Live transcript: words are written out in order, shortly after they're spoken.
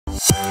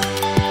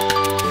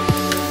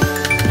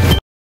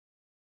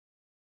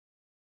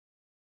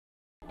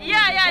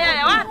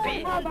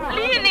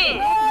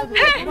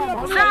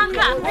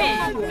safi.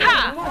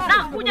 Ha,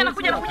 nakuja.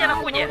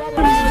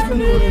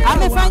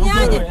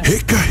 Amefanyaje?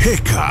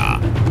 Heka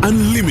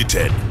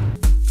Unlimited.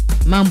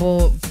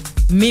 Mambo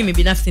mimi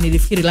binafsi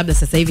nilifikiri labda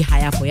sasa hivi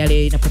hayapo.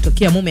 Yale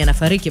inapotokea mume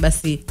anafariki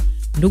basi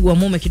ndugu wa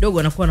mume kidogo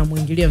anakuwa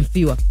anamuingilia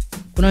mfiwa.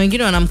 Kuna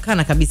wengine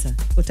wanamkana kabisa.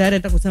 Kwa tayari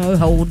hata kusema wewe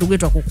haudugu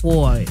wetu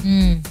akukuoa wewe.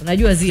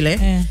 Unajua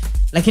zile.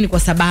 Lakini kwa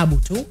sababu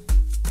tu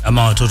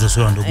ama watoto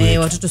sio ndugu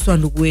wetu. Watoto sio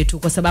ndugu wetu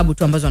kwa sababu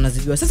tu ambazo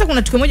wanazijua. Sasa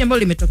kuna tukio moja ambalo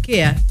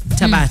limetokea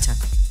Tabata.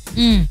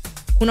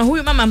 Kuna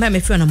huyu mama ambaye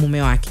amefiwa na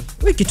mume wake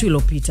wiki tu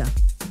iliyopita.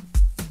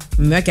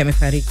 Mume wake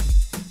amefariki.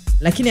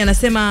 Lakini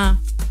anasema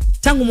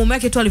tangu mume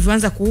wake tu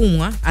alivyoanza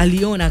kuumwa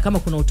aliona kama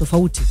kuna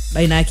utofauti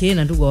baina yake yeye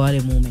na ndugu wa wale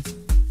mume.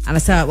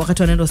 Anasema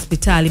wakati wanaenda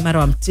hospitali mara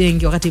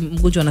wamtenge, wakati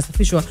mgonjwa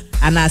anasafishwa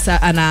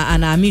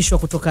anahamishwa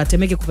kutoka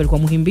Temeke kupelekwa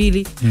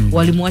Muhimbili,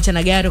 walimwacha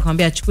na gari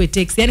wakamwambia achukue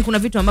taxi. Yaani kuna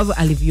vitu ambavyo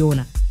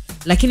aliviona.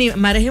 Lakini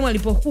marehemu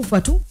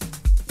alipokufa tu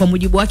kwa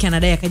mujibu wake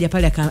anadai akaja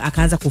pale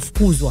akaanza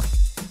kufukuzwa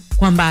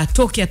kwamba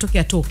atoke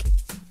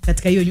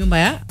katika hiyo nyumba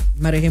ya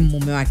marehemu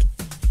mume wake.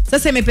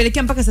 Sasa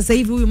imepelekea mpaka sasa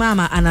hivi huyu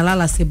mama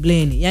analala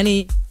sebleni.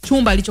 Yaani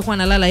chumba alichokuwa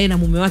analala yeye na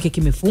mume wake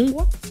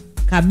kimefungwa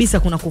kabisa,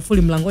 kuna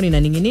kufuli mlangoni na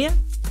ninginia.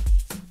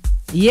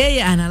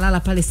 Yeye analala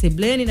pale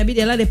sebleni,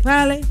 inabidi alale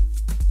pale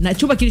na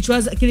chumba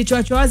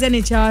kilichoachwa wazi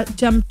yani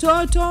cha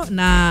mtoto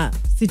na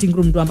sitting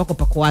room ndo ambako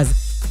pako wazi.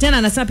 Tena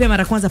anasema pia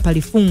mara kwanza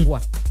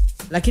palifungwa.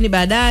 Lakini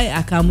baadaye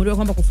akaamuriwa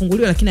kwamba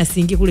kufunguliwa lakini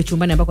asiingie kule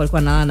chumbani ambako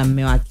alikuwa analala na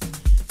mume wake.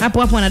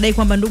 Hapo anadai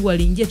kwamba ndugu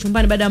waliingia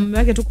chumbani baada ya mume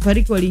wake tu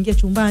kufariki, waliingia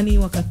chumbani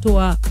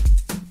wakatoa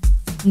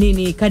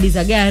kadi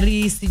za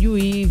gari,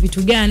 sijui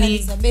vitu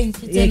gani,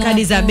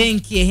 kadi za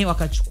benki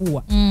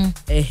wakachukua.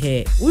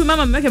 Huyu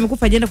mama mume wake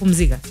amekufa hajaenda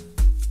kumzika.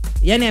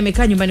 Yaani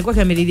amekaa nyumbani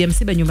kwake, amelilia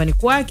msiba nyumbani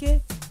kwake.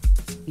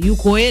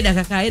 Yuko Eda,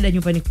 kaka Eda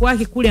nyumbani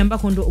kwake kule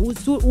ambako ndo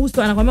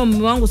uso anakuambia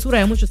mume wangu sura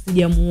ya mwisho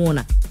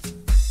sijamuona.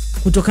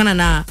 Kutokana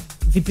na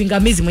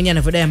vipingamizi mwenyewe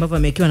anavyodai ambavyo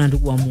amewekewa na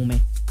ndugu wa mume.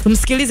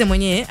 Tumsikilize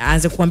mwenyewe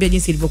aanze kukuambia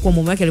jinsi ilivyokuwa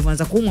mume wake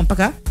alivyoanza kuumwa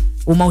mpaka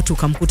umauti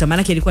ukamkuta.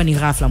 Maana yake ilikuwa ni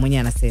ghafla, mwenyewe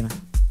anasema.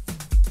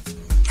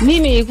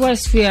 Mimi ilikuwa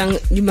siku ya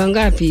Juma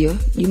ngapi hiyo?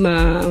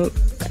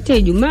 Kati ya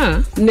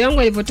Ijumaa, mume wangu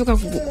alipotoka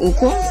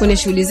huko kwenye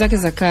shughuli zake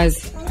za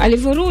kazi.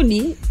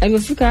 Alivyorudi,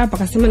 alipofika hapa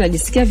akasema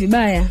najisikia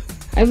vibaya.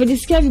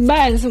 Alipojisikia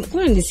vibaya akasema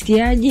kuna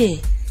nisikiaje?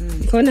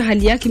 Nikaona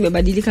hali yake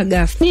imebadilika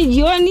ghafla. Ni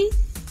jioni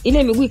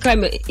ile miguu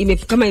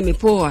kama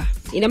imepoa.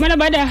 Ina maana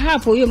baada ya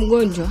hapo huyo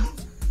mgonjwa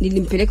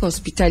nilimpeleka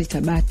hospitali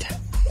Tabata.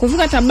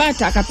 Kufika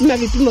Tabata akapima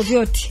vipimo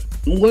vyote.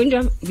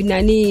 Mgonjwa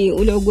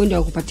ule ugonjwa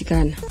wa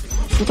kupatikana.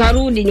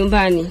 Tukarudi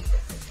nyumbani.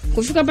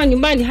 Kufika hapa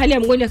nyumbani hali ya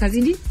mgonjwa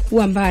kazidi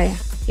kuwa mbaya.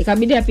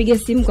 Ikabidi apige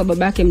simu kwa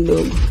babake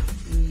mdogo.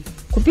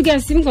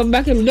 Kupiga simu kwa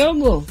babake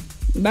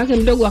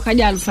mdogo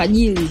akaja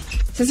alfajiri.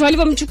 Sasa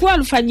walipomchukua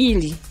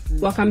alfajiri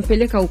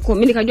wakampeleka huko.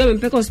 Mimi nikajua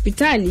wamempeleka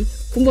hospitali,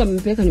 kumbe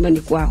wamempeleka nyumbani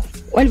kwao.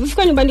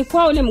 Walipofika nyumbani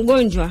kwao ule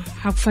mgonjwa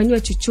hakufanywa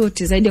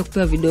chochote zaidi ya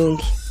kupewa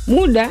vidonge.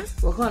 Muda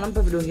wakawa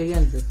wanampa vidonge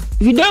gani sasa?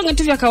 Vidonge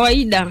tu vya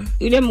kawaida.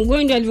 Yule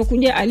mgonjwa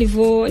alivyokuja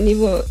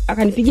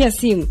akanipigia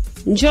simu.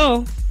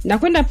 Njoo,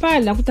 nakwenda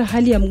pale nakuta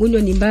hali ya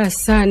mgonjwa ni mbaya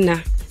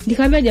sana.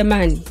 Nikamwambia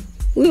jamani,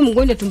 huyu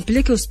mgonjwa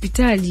tumpeleke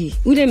hospitali.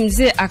 Yule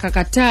mzee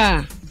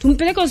akakataa.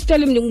 Tumpeleke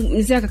hospitali,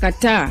 mzee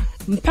akakataa.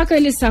 Mpaka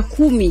ile saa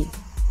 10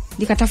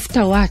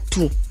 nikatafuta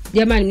watu.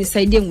 Jamani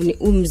nisaidie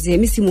huyu mzee,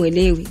 mimi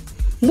simuelewi.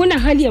 Mbona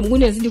hali ya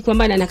mgonjwa inazidi kuwa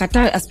mbaya na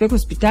anakataa asipeleke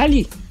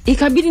hospitali?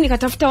 Ikabidi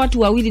nikatafuta watu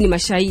wawili ni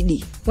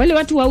mashahidi. Wale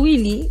watu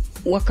wawili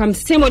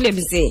wakamsema yule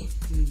mzee.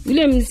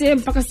 Yule mzee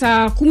mpaka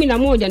saa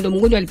 11 ndo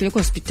mgonjwa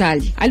alipelekwa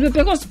hospitali.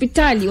 Alipelekwa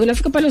hospitali,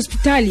 wanafika pale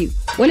hospitali,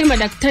 wale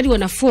madaktari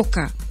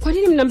wanafoka. Kwa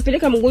nini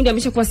mnampeleka mgonjwa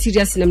ameshakuwa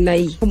serious namna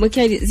hii?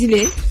 Kumwekea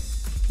zile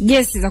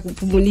gesi za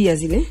kupumulia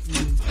zile.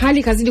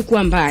 Hali kazidi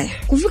kuwa mbaya.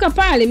 Kufika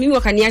pale mimi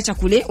wakaniacha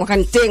kule,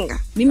 wakanitenga.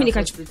 Mimi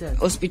nikachukua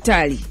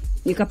hospitali.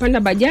 Nikapanda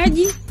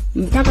bajaji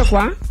mpaka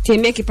kwa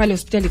Temeke pale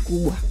hospitali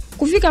kubwa.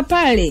 Kufika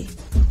pale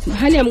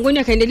hali ya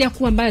mgonjwa kaendelea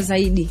kuwa mbaya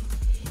zaidi.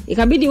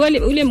 Ikabidi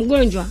ule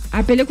mgonjwa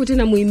apelekwe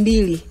tena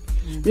Muhimbili.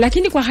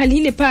 Lakini kwa hali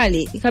ile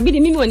pale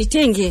ikabidi mimi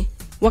wanitenge.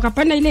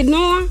 Wakapanda ile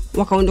noa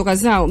wakaondoka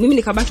zao. Mimi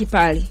nikabaki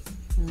pale.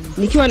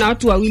 Nikiwa na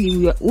watu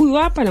wawili, huyu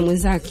hapa na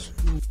mwenzake.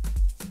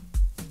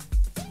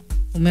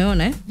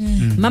 Umeona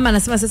Mama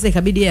anasema sasa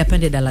ikabidi yeye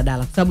apande daladala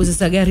kwa sababu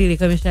sasa gari ile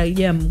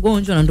kameshajaa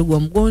mgonjwa na ndugu wa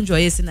mgonjwa,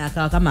 yeye sina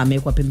akawa kama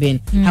amewekwa pembeni.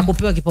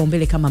 Hakupewa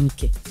kipaumbele kama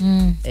mke.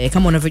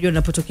 Kama unavyojua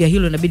linapotokea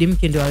hilo inabidi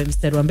mke ndio awe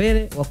mstari wa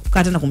mbele wa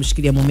kukata na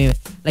kumshikilia mumewe.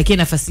 Lakini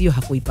nafasi hiyo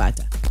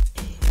hakuipata.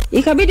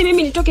 Ikabidi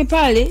mimi nitoke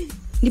pale,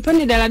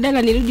 nipande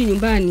daladala nirudi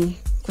nyumbani.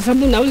 Kwa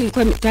sababu nauli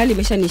ilikuwa tayari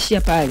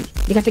imeshanishia pale.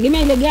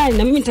 Nikategemea ile gari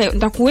na mimi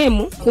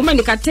nitakuwemo. Kumbe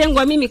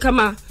nikatengwa mimi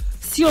kama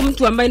sio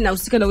mtu ambaye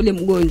nahusika na ule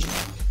mgonjwa.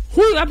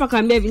 Huyu hapa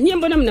kaambia hivi, nyie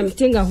mbona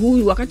mnamtenga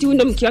huyu wakati huyu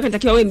ndo mke wake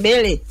anatakiwa awe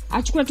mbele?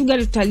 Achukua tu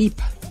gari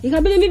tutalipa.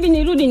 Ikabidi mimi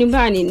nirudi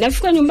nyumbani.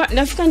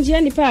 Nafika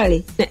njiani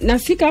pale.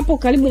 Nafika hapo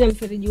karibu na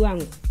mfereji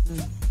wangu.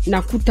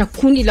 Nakuta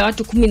kundi la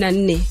watu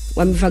 14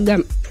 wamevaga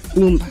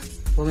nyumba.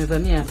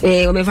 Wamevamia.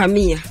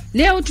 Wamevamia.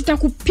 Leo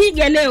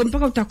tutakupiga leo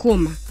mpaka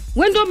utakoma.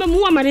 Wewe ndio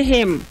umemuua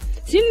marehemu.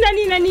 Si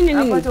nini.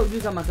 Hapo hata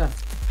ujui kama kaka.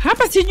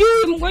 Hapa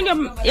sijui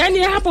mgonjwa, yani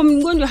hapo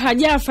mgonjwa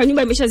hajafa,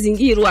 nyumba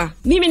imeshazingirwa.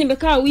 Mimi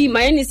nimekaa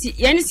wima,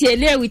 yani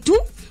sielewi tu.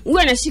 Huyu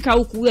anashika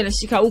huku, huyu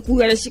anashika huku,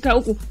 huyu anashika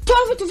huku. Toa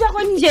vitu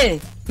vyako nje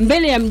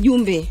mbele ya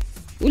mjumbe.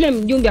 Ule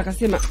mjumbe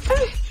akasema,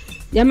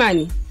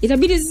 jamani,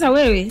 itabidi sasa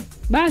wewe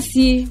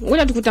basi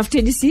ngoja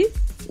tukutafutie disi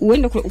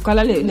uende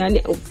ukalale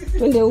nani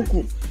twende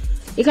huku.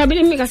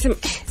 Ikabidi mimi nikasema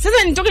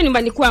sasa nitoke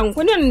nyumbani kwangu.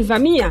 Kwa nini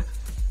wananivamia?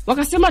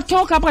 Wakasema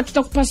toka hapa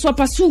tutakupasua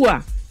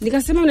pasua.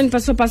 Nikasema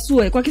unanipasua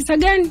pasua kwa kisa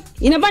gani?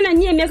 Ina maana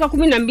nyie miaka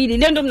 12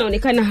 leo ndio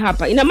mnaonekana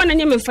hapa. Ina maana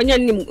nyie mmefanyia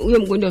nini huyo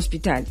mgonjwa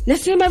hospitali?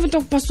 Nasema hivyo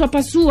tutakupasua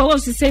pasua, wewe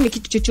usiseme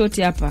kitu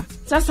chochote hapa.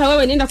 Sasa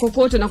wewe nenda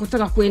kokote na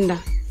kutaka kwenda.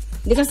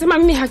 Nikasema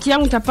mimi haki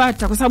yangu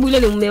nitapata kwa sababu ile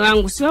ni mume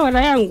wangu, sio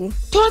wala yangu.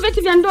 Toa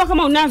vyeti vya ndoa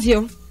kama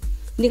unavyo.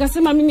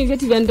 Nikasema mimi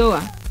vyeti vya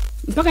ndoa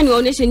mpaka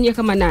niwaoneshe nyie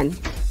kama nani.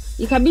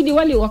 Ikabidi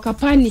wale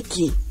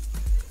wakapaniki.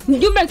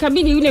 Mjumbe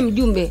ikabidi yule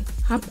mjumbe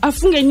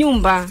afunge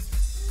nyumba.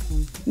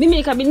 Mimi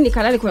ikabidi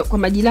nikalale kwa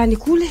majirani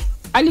kule.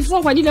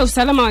 Alifunga kwa ajili ya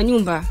usalama wa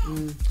nyumba.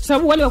 Kwa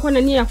sababu wale walikuwa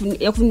na nia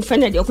ya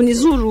kunifanya ya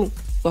kunizuru.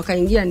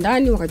 Wakaingia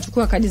ndani,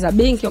 wakachukua kadi za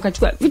benki,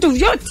 wakachukua vitu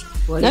vyote.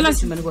 Na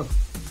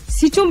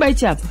si chumba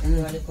hichi hapa.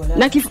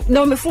 Na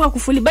wamefunga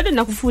kufuli, bado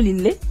na kufuli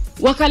lile.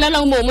 Wakalala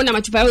humo na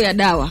machupa yao ya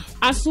dawa.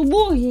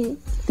 Asubuhi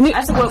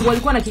Asa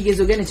walikuwa na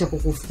kigezo gani cha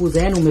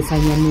kukufukuza? Yaani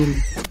umefanya nini?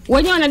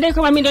 Wenyewe wanadai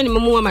kama mimi ndio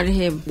nimemuua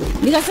marehemu.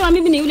 Nikasema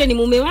mimi ni yule ni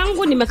mume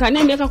wangu, nimekaa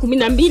naye miaka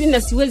 12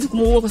 na siwezi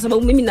kumuua kwa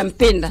sababu mimi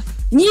nampenda.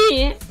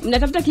 Nyie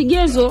mnatafuta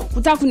kigezo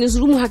kutaka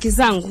kunizulumu haki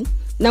zangu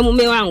na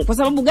mume wangu kwa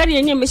sababu gari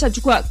yenyewe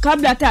imeshachukua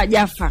kabla hata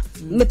hajafa.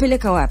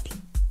 Mmepeleka wapi?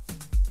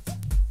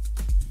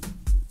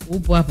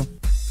 Upo hapo.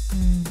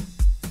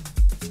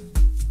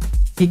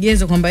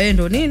 Kigezo kwamba yeye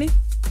ndo nini?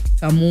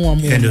 Kamuua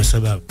mume. Ndio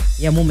sababu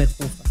ya mume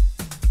kufa.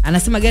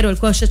 Anasema gari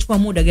walikuwa washachukua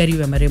muda, gari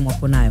ya marehemu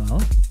wako nayo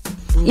hao.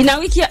 Ina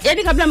wiki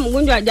yani kabla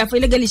mgonjwa hajafa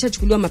ile gari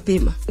ishachukuliwa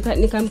mapema.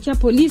 Nikamkia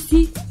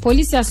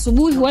polisi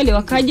asubuhi, wale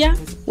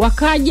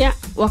wakaja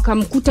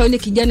wakamkuta yule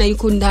kijana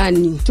yuko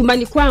ndani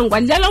chumbani kwangu,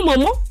 alilala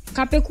momo,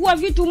 kapekua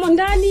vitu humo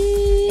ndani.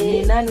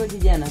 Ni nani huyo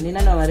kijana? Ni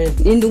nani wa marehemu?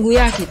 Ni ndugu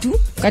yake tu.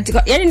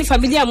 Katika yani ni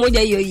familia moja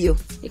hiyo.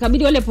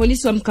 Ikabidi wale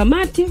polisi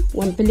wamkamate,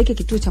 wampeleke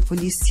kituo cha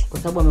polisi kwa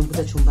sababu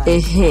amemkuta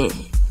chumbani.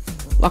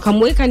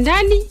 Wakamweka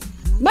ndani.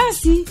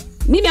 Basi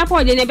mimi hapo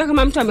hajaniambia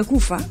kama mtu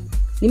amekufa.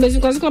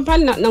 Nimezunguka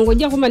pale na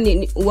ngojea kwamba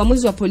ni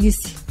uamuzi wa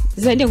polisi.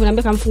 Zaidi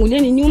kuniambia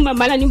kamfungulieni nyumba,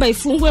 mara nyumba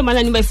ifungwe,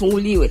 mara nyumba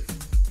ifunguliwe.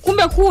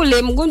 Kumbe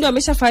kule mgonjwa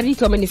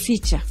ameshafariki,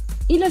 wamenificha.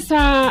 Ile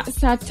saa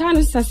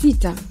 5 saa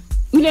 6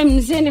 yule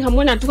mzee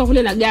nikamwona atoka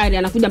kule na gari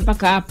anakuja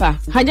mpaka hapa.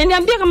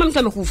 Hajaniambia kama mtu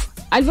amekufa.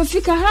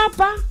 Alipofika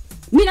hapa,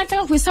 mimi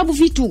nataka kuhesabu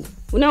vitu.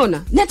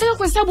 Unaona? Nataka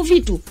kuhesabu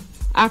vitu.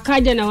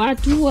 Akaja na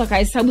watu,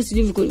 akahesabu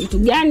sijui vitu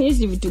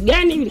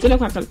gani, vilikwenda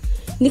kwa.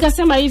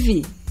 Nikasema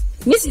hivi,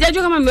 mimi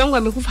sijajua kama mume wangu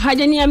amekufa.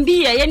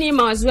 Hajaniambia, yani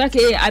mawazo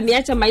yake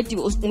ameacha maiti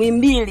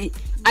Muhimbili,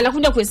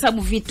 anakuja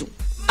kuhesabu vitu.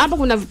 Hapa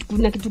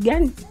kuna kitu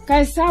gani?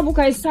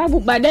 Kahesabu,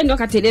 baadaye ndo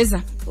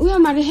akateleza. Huyo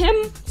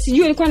marehemu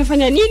sijui alikuwa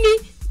anafanya nini.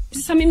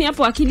 Sasa mimi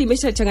hapo akili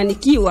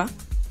imeshachanganikiwa.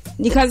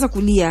 Nikaanza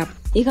kulia hapo.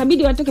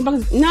 Ikabidi watoke mpaka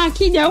na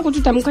akija huko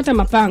tutamkata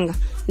mapanga.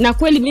 Na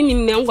kweli mimi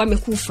mume wangu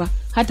amekufa.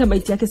 Hata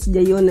maiti yake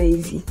sijaiona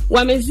hivi.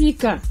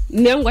 Wamezika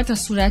mume wangu, hata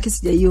sura yake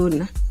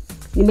sijaiona.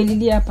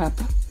 Nimelilia hapa.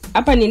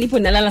 Hapa nilipo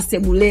nalala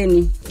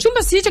sebuleni.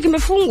 Chumba si hicho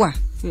kimefungwa.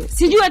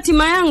 Sijui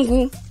hatima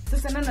yangu.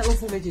 Sasa nani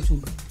alofunga hicho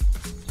chumba?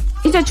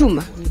 Hicho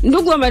chumba.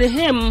 Ndugu wa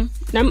marehemu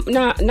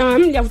na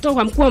amja kutoka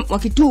kwa mkuu wa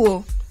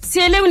kituo.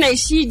 Sielewi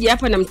naishije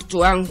hapa na mtoto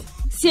wangu.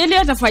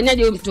 Sielewi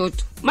atafanyaje huyo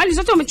mtoto. Mali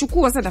zote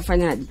wamechukua, sasa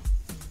atafanyaje?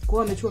 Kwa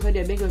wamechukua kadi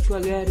ya benki, wamechukua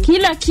gari.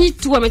 Kila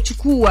kitu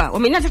wamechukua.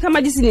 Wameniacha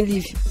kama jinsi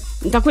nilivyo.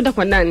 Nitakwenda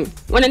kwa nani?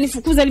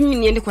 Wananifukuza mimi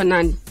niende kwa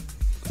nani?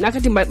 Na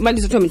wakati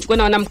mali zote wamechukua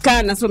na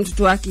wanamkana sio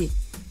mtoto wake.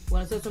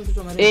 Wanasema sio mtoto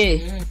wa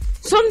marehemu.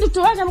 Sio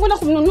mtoto wake, amekwenda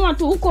kumnunua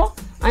tu huko.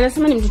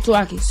 Anasema ni mtoto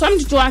wake. Sio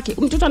mtoto wake.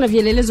 Mtoto ana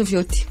vielelezo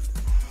vyote.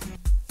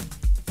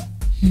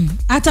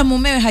 Hata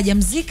mumewe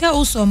hajamzika,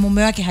 uso wa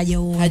mume wake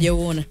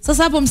hajauona.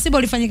 Sasa hapo msiba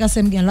ulifanyika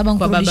sehemu gani? Labda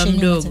kwa baba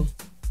mdogo.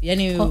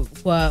 Yaani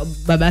kwa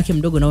baba yake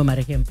mdogo na wewe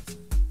marehemu.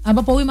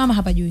 Ambapo huyu mama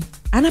hapajui.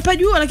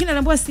 Anapajua lakini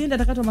anaambiwa asiende,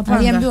 atakatwa mapanga.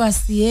 Aliambiwa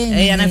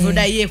asiende.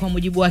 Anavyodai yeye kwa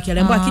mujibu wake.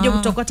 Aliambiwa akija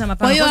kutokota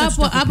mapanga. Kwa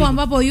hiyo hapo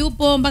ambapo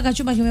yupo mpaka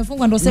chumba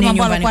kimefungwa ndio sema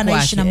ambapo alikuwa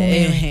anaishi na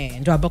mumewe.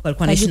 Ndio ambapo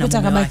alikuwa anaishi na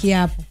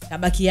mumewe.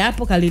 Kabaki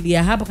hapo,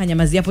 kalilia hapo,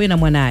 kanyamazia hapo yeye na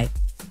mwanae.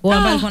 Kwa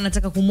ambaye alikuwa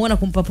anataka kumuona,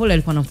 kumpa pole,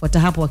 alikuwa anamfuata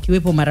hapo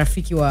wakiwepo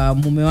marafiki wa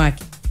mume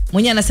wake.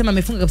 Mwenyewe anasema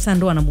amefunga kabisa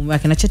ndoa na mume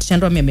wake na cheti cha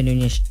ndoa mimi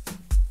amenionyesha.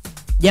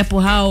 Japo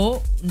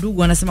hao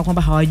ndugu wanasema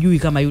kwamba hawajui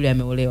kama yule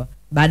ameolewa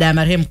baada ya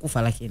marehemu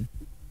kufa. Lakini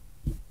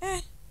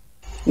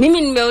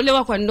mimi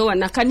nimeolewa kwa ndoa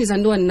na kadi za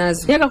ndoa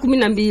ninazo. Miaka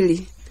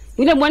 12.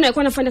 Yule bwana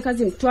alikuwa anafanya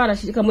kazi Mtwara,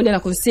 shirika moja la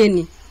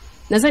konseni.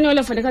 Nadhani wale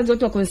wafanyakazi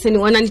wote wa konseni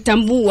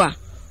wananitambua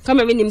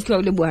kama mimi ni mke wa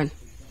yule bwana.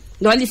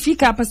 Ndio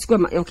walifika hapa siku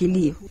ya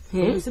kilio.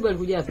 Msiba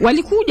alikuja hapa.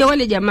 Walikuja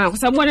wale jamaa kwa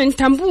sababu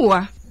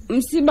wananitambua.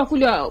 Msiba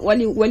kule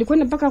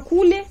walikwenda mpaka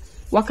kule,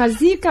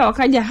 wakazika,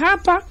 wakaja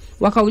hapa,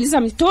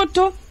 wakauliza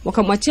mtoto,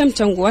 wakamwachia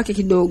mchango wake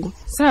kidogo.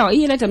 Sawa,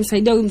 hii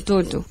itamsaidia huyu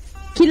mtoto.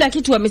 Kila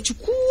kitu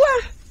wamechukua.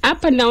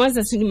 Hapa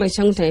nawaza sijui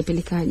maisha yangu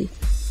tayapelekaje.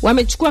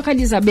 Wamechukua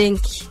kadi za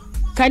benki,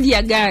 kadi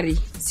ya gari.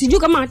 Sijui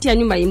kama hati ya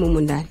nyumba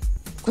imo ndani.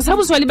 Kwa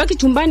sababu swali baki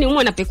chumbani humo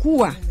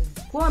anapekua.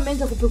 Kwa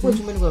ameanza kupekua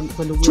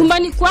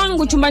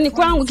Chumbani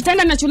kwangu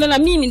kitanda nacholala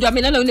mimi ndio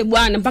amelala yule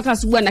bwana mpaka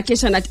asubuhi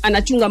anakesha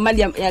anachunga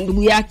mali ya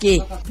ndugu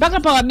yake. Mpaka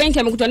power bank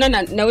amekutana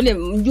na yule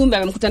mjumbe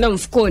amekutana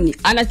mfukoni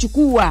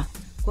anachukua.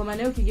 Kwa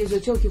maana hiyo kigezo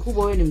chao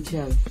kikubwa wewe ni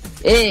mchawi.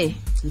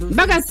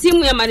 Mpaka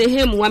simu ya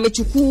marehemu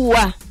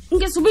wamechukua.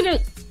 Ungesubiri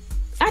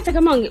hata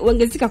kama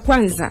wangezika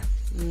kwanza.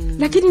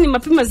 Lakini ni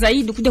mapema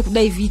zaidi kuja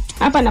kudai vitu.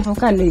 Hapa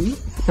napokaa hivi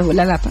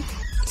nalala hapa.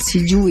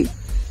 Sijui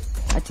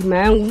hatima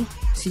yangu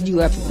sijui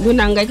wapi. Ndio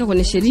nahangaika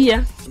kwenye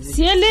sheria.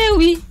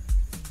 Sielewi.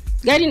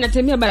 Gari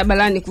inatembea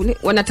barabarani kule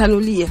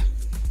wanatanulia.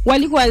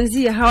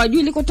 Walikoanzia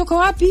hawajui likotoka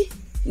wapi.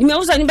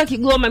 Nimeuza nyumba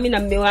Kigoma mimi na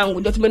mume wangu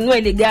ndio tumenunua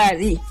ile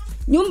gari.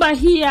 Nyumba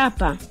hii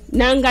hapa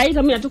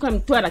nahangaika mimi natoka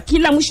Mtwara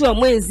kila mwisho wa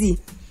mwezi.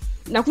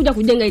 Nakuja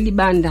kujenga ili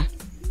banda.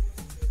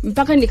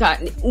 Mpaka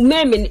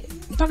umeme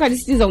mpaka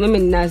listi za umeme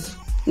ninazo.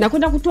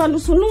 Nakwenda kutoa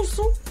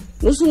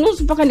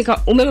nusu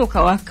mpaka umeme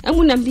ukawaka.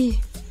 Hebu niambie.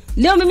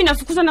 Leo mimi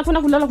nafukuza na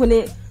kwenda kulala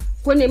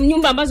kwenye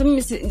nyumba ambazo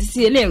mimi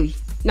sielewi.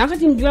 Na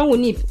wakati mji wangu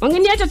nipi.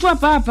 Wangeniacha tu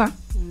hapa.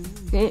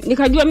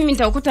 Nikajua mimi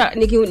nitaokota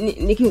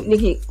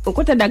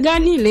okota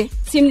dagani ile.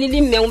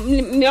 Simlili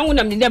mume wangu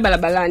namlilia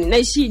barabarani.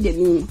 Naishije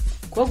mimi.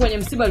 Kwa kwenye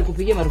msiba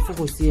alikupigia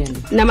marufuku usiende.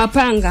 Na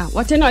mapanga.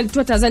 Watena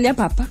walitoa tazali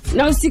hapa.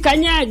 Na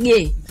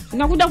usikanyage.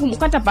 Nakuja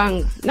kumkata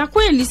panga. Na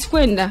kweli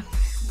sikwenda.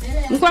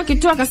 Mkuu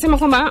akitoa akasema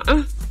kwamba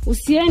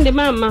usiende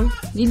mama.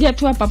 Lilia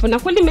tu hapa. Na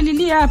kweli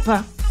nimelilia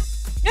hapa.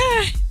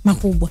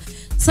 Makubwa.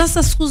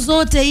 Sasa siku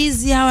zote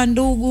hizi hawa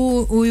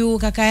ndugu, huyu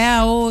kaka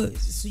yao,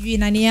 sijui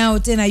nani yao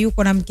tena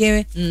yuko na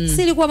mkewe.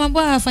 Si ilikuwa mambo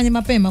afanye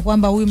mapema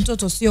kwamba huyu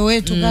mtoto sio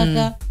wetu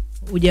kaka.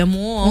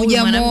 Hujamuoa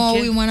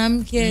huyu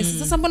mwanamke.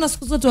 Sasa mbona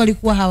siku zote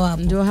walikuwa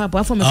hawapo? Ndio hapo.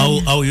 Afu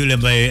au yule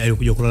ambaye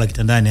alikuja kulala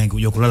kitandani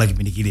angekuja kulala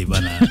kipindi kile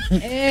bana.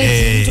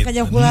 Mtu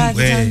kaja kulala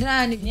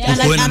kitandani.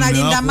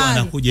 Analinda mali.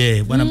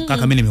 Anakuja bwana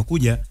kaka mimi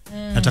nimekuja.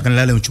 Nataka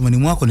nilale mchumani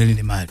mwako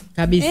nilinde mali.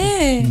 Kabisa.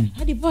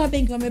 Hadi power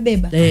bank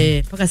wamebeba.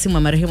 Mpaka simu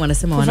ya marehemu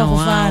anasema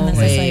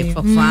wanaoana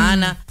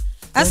kufaana.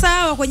 Sasa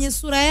hawa kwenye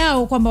sura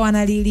yao kwamba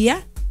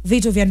wanalilia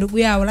vitu vya ndugu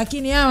yao,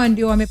 lakini hawa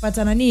ndio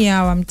wamepata nani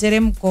hawa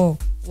mteremko.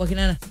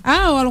 Wakinana?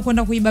 Hao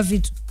walokwenda kuiba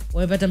vitu.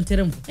 Wamepata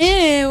mteremko.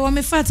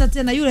 Wamefuata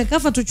tena yule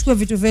kafa tuchukue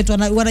vitu vyetu.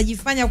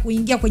 Wanajifanya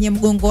kuingia kwenye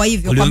mgongo wa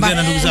hivyo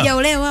kwamba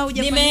hujaolewa,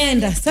 hujafanya.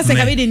 Nimeenda. Sasa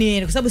ikabidi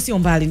niende kwa sababu sio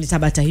mbali, ni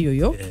Tabata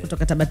hiyo.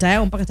 Kutoka Tabata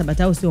yao mpaka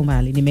Tabata yao sio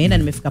mbali. Nimeenda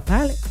nimefika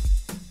pale.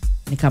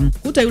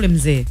 Nikamkuta yule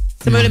mzee.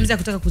 Sema yule mzee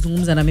akutaka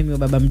kuzungumza na mimi wa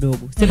baba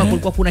mdogo. Sema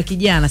kulikuwa kuna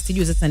kijana,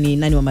 sijui sasa ni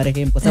nani wa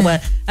marehemu kwa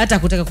sababu hata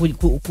hakutaka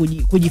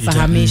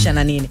kujifahamisha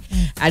na nini.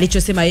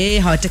 Alichosema yeye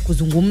hawataka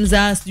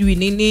kuzungumza, sijui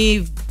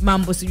nini,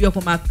 mambo sijui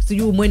kwa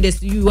sijui mwende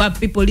sijui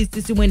wapi polisi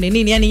sijui mwende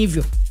nini, yani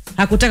hivyo.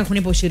 Hakutaka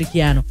kunipa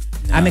ushirikiano.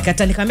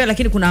 Amekataa. Nikamwambia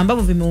lakini kuna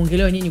ambavyo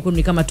vimeongelewa nyinyi kwenu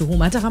ni kama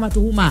tuhuma. Hata kama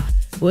tuhuma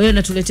wewe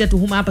unatuletea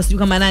tuhuma hapa sijui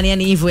kama nani,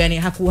 yani hivyo, yani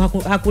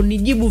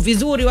hakunijibu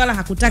vizuri wala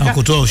hakutaka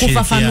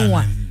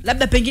kufafanua.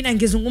 Labda pengine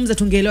angezungumza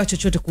tungeelewa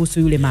chochote kuhusu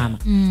yule mama.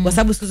 Kwa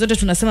sababu siku zote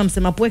tunasema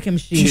msema pweke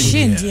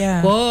mshindi.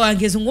 Kwa hiyo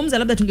angezungumza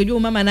labda tungejua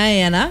mama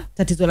naye ana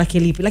tatizo lake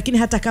lipi. Lakini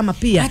hata kama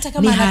pia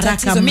ni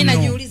haraka mno. Mimi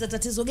najiuliza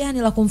tatizo gani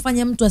la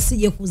kumfanya mtu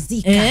asije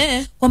kuzika.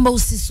 Kwamba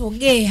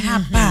usisogee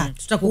hapa.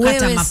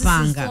 Tutakukata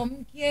mapanga.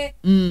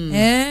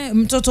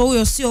 Mtoto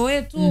huyo sio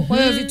wetu. Kwa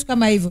hiyo vitu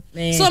kama hivyo.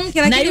 So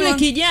mke lakini na yule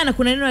kijana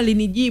kuna neno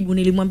alinijibu,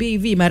 nilimwambia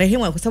hivi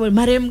marehemu, kwa sababu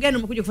marehemu gani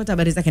umekuja kufuata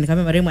habari zake?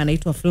 Nikamwambia marehemu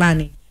anaitwa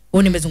fulani.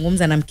 Kwa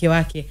nimezungumza na mke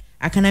wake.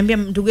 Akaniambia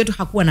ndugu yetu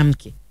hakuwa na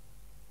mke.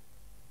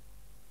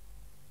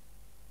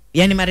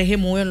 Yani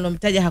marehemu huyo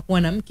nilomtaja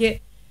hakuwa na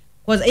mke.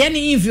 Kwa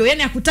yani hivyo,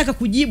 yani hakutaka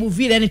kujibu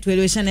vile, yani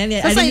tueleweshane, yani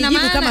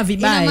alinijibu kama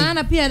vibaya. Ina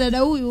maana pia dada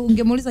huyu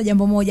ungemuuliza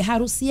jambo moja,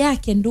 harusi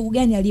yake ndugu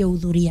gani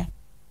aliyehudhuria?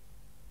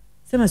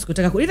 Sema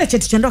sikutaka kuita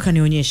cheti cha ndoa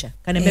kanionyesha.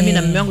 Kaniambia mimi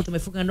na mume wangu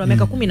tumefunga ndoa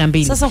miaka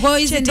 12. Sasa kwa hiyo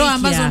hizo ndoa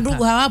ambazo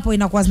ndugu hawapo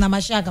inakuwa zina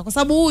mashaka. Kwa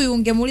sababu huyu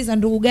ungemuuliza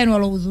ndugu gani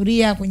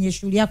walohudhuria kwenye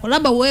shughuli yako.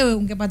 Labda wewe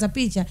ungepata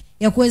picha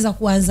ya kuweza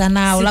kuanza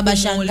nao, labda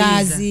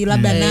shangazi,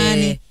 labda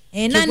nani.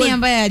 Nani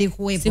ambaye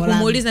alikuwepo?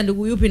 Sikumuuliza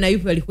ndugu yupi na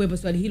yupi alikuwepo,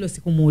 swali hilo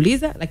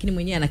sikumuuliza, lakini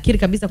mwenyewe anakiri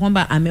kabisa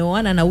kwamba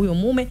ameoana na huyo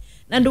mume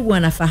na ndugu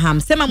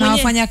anafahamu. Sema mwenyewe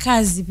wafanya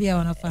kazi pia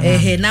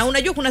wanafahamu. Na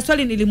unajua kuna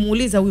swali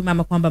nilimuuliza huyu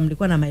mama kwamba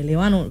mlikuwa na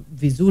maelewano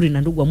vizuri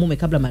na ndugu wa mume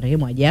kabla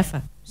marehemu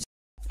hajafa.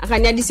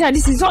 Akaniadisia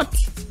hadithi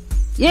zote.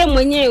 Yeye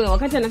mwenyewe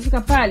wakati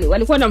anafika pale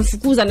walikuwa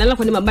wanamfukuza na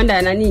kwenye mabanda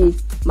ya nani,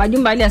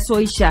 majumba yale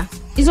yasoisha.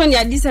 Hizo ni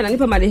hadithi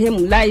ananipa marehemu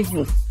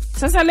live.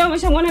 Sasa leo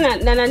umeshamwona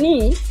na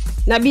nani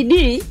na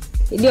bidii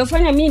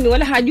iliyofanya mimi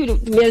wala hajui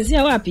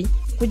tumeanzia wapi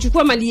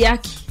kuchukua mali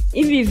yake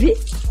hivi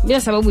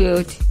bila sababu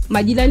yoyote.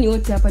 Majirani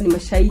wote hapa ni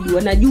mashahidi,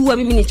 wanajua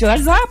mimi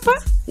nichoanza hapa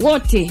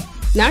wote,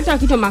 na hata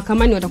wakitwa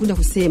mahakamani watakuja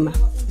kusema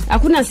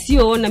hakuna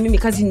sioona mimi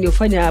kazi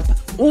niliyofanya hapa.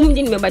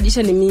 Mji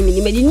nimebadilisha ni mimi,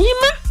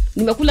 nimejinyima,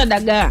 nimekula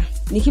dagaa,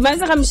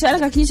 nikimaliza kama mshahara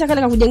kakiisha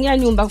kale kakujengea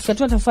nyumba,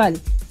 kufatua tafali,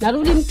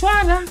 narudi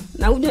Mtwara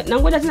na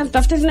ngoja tena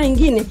tutafuta tena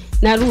nyingine,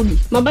 narudi.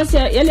 Mabasi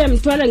yale ya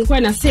Mtwara nilikuwa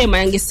nasema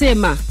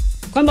yangesema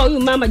kwamba huyu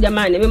mama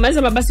jamani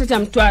amemaliza mabasi yote ya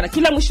Mtwara,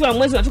 kila mwisho wa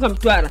mwezi unatoka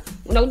Mtwara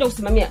unakuja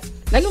kusimamia,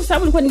 lakini kwa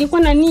sababu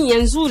nilikuwa na nia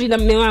nzuri na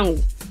mume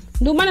wangu,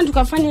 ndio maana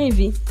tukafanya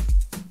hivi.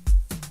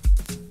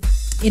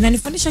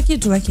 Inanifundisha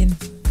kitu lakini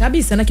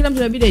kabisa, na kila mtu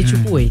inabidi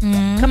aichukue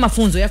kama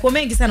funzo. Yako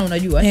mengi sana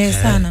unajua.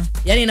 sana.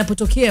 Yani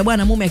inapotokea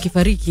bwana mume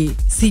akifariki,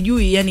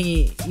 sijui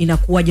yani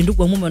inakuwaje,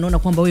 ndugu wa mume wanaona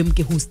kwamba wewe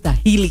mke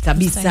hustahili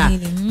kabisa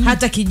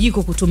hata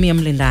kijiko kutumia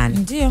mle ndani.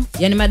 Ndio.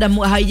 Yani madam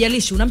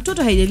haijalishi una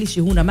mtoto, haijalishi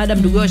huna, madam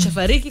ndugu wao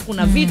shafariki,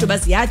 kuna vitu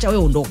basi acha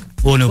wewe ondoka.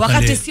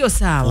 Wakati sio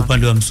sawa.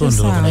 Upande wa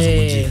msondo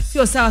wanazungumzia.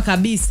 Sio sawa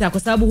kabisa, kwa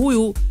sababu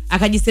huyu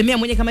akajisemea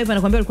mwenyewe kama hivyo,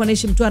 anakuambia alikuwa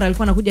anaishi Mtwara,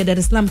 alikuwa anakuja Dar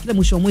es Salaam kila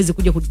mwisho wa mwezi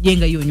kuja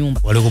kujenga hiyo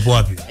nyumba. Walikuwa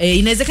wapi?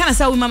 Inawezekana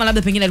sawa huyu mama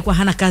labda pengine alikuwa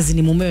hana kazi,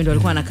 ni mumewe ndio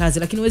alikuwa ana kazi,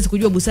 lakini huwezi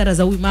kujua busara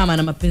za huyu mama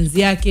na mapenzi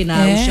yake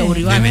na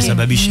ushauri wake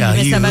imesababisha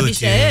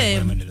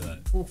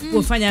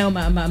kufanya hayo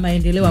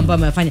maendeleo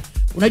ambayo amefanya.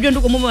 Unajua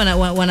ndugu mume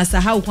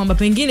wanasahau kwamba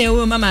pengine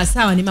huyo mama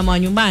sawa ni mama wa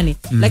nyumbani,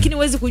 lakini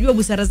huwezi kujua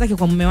busara zake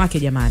kwa mume wake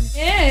jamani.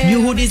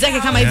 Juhudi zake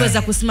kama hivyo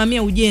za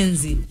kusimamia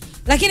ujenzi.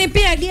 Lakini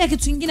pia dia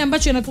kitu kingine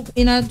ambacho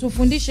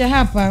inatufundisha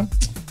hapa.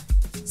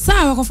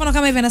 Sawa, kwa mfano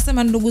kama hivi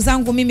anasema ndugu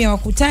zangu mimi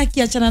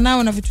hawakutaki, achana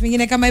nao na vitu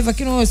vingine kama hivyo,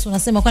 lakini wewe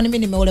unasema kwani mimi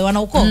nimeolewa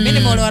na ukoo, mimi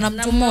nimeolewa na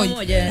mtu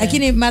mmoja.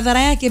 Lakini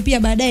madhara yake pia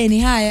baadaye ni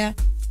haya,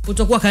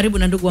 kutokuwa karibu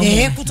na ndugu wa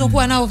mume.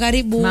 Kutokuwa nao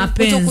karibu,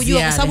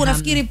 kutokujua, kwa sababu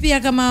nafikiri pia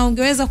kama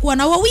ungeweza kuwa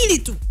na wawili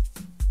tu.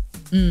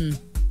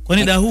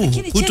 Kwani dahu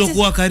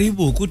kutokuwa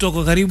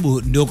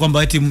karibu ndio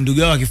kwamba eti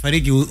ndugu wao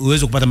akifariki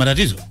uweze kupata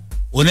matatizo.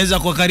 Unaweza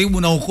kuwa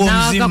karibu na ukoo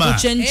mzima. Na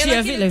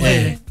kuchenchia vile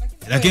vile.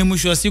 Lakini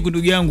mwisho wa siku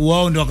ndugu yangu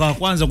wao ndio wakawa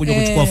kwanza kuja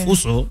kuchukua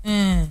fuso.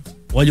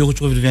 Waje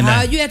kuchukua vitu vya ndani.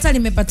 Hawajui hata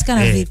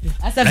limepatikana vipi.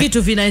 Sasa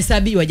vitu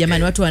vinahesabiwa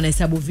jamani, watu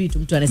wanahesabu vitu,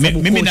 mtu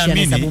anahesabu kochi,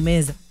 anahesabu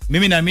meza.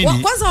 Mimi naamini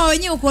kwanza wao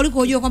wenyewe uko waliko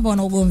unajua kwamba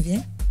wana ugomvi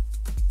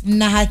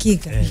na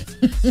hakika.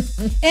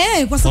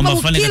 Kwa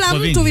sababu kila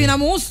mtu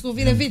vinamhusu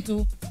vile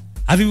vitu.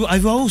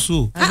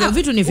 Haviwahusu.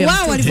 Vitu ni vya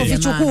wao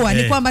walivyovichukua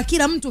ni kwamba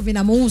kila mtu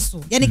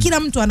vinamhusu. Yaani kila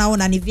mtu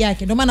anaona ni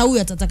vyake. Ndio maana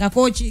huyu atataka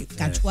kochi,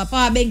 kachukua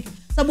power bank.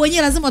 Sababu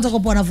wenyewe lazima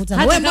watakopo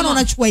wanavutana. Wewe mbona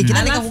unachukua hiki?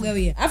 Nani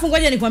kakugawia? Alafu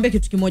ngoja nikwambie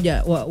kitu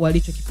kimoja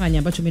walichokifanya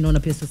ambacho mimi naona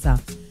pia sio sawa.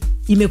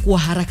 Imekuwa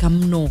haraka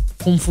mno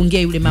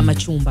kumfungia yule mama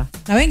chumba.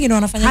 Na wengi ndio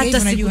wanafanya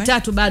hivyo unajua. Hata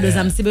siku 3 bado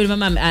za msiba yule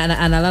mama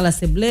analala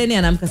sebleni,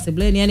 anaamka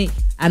sebleni, yani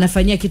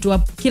anafanyia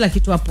kila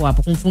kitu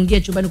hapo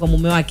kumfungia chumbani kwa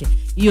mume wake.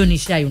 Hiyo ni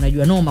shai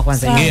unajua noma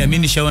kwanza. Mimi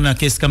nishaona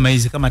kesi kama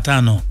hizi kama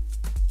 5.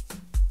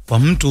 Kwa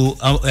mtu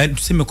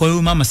tuseme kwa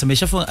huyu mama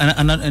sameshafa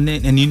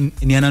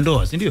ni ana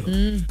ndoa, si ndio?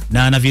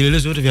 Na ana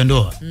vielelezo vyote vya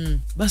ndoa.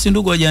 Basi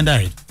ndugu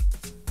wajiandae.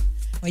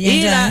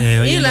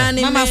 Ila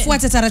mama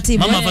afuate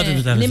taratibu.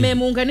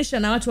 Nimemuunganisha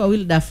na watu wa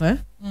Wildaf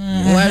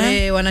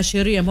wale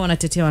wanasheria ambao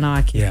wanatetea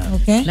wanawake.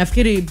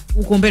 Nafikiri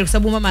uko mbele kwa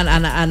sababu mama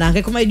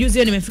anahangaika. Kama juzi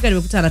hiyo nimefika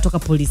nimekuta anatoka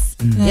polisi.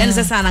 Yaani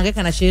sasa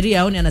anahangaika na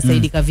sheria aone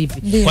anasaidika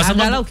vipi. Kwa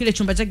sababu kile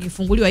chumba chake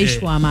kifunguliwa aishi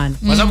kwa amani.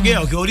 Kwa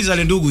sababu ukiwauliza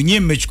wale ndugu, nyinyi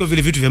mmechukua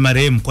vile vitu vya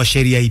marehemu kwa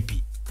sheria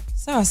ipi?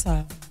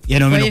 Sawa.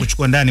 Yaani wameenda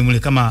kuchukua ndani mule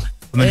kama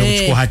wameenda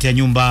kuchukua hati ya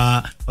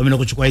nyumba, wameenda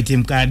kuchukua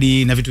ATM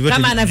kadi na vitu vyote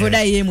kama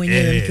anavyodai yeye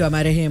mwenyewe mke wa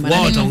marehemu.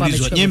 Wao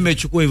wataulizwa, nyinyi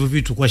mmechukua hivyo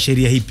vitu kwa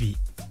sheria ipi?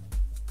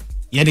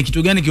 Yaani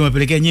kitu gani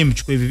kimewapelekea nyinyi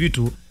mchukue hivyo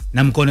vitu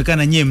na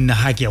mkaonekana nyinyi mna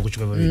haki ya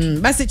kuchukua hivyo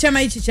vitu? Basi chama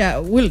hichi cha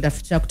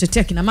Wildaf cha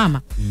kutetea kina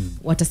mama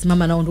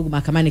watasimama nao ndugu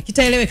mahakamani,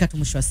 kitaeleweka tu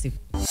mwisho wa siku.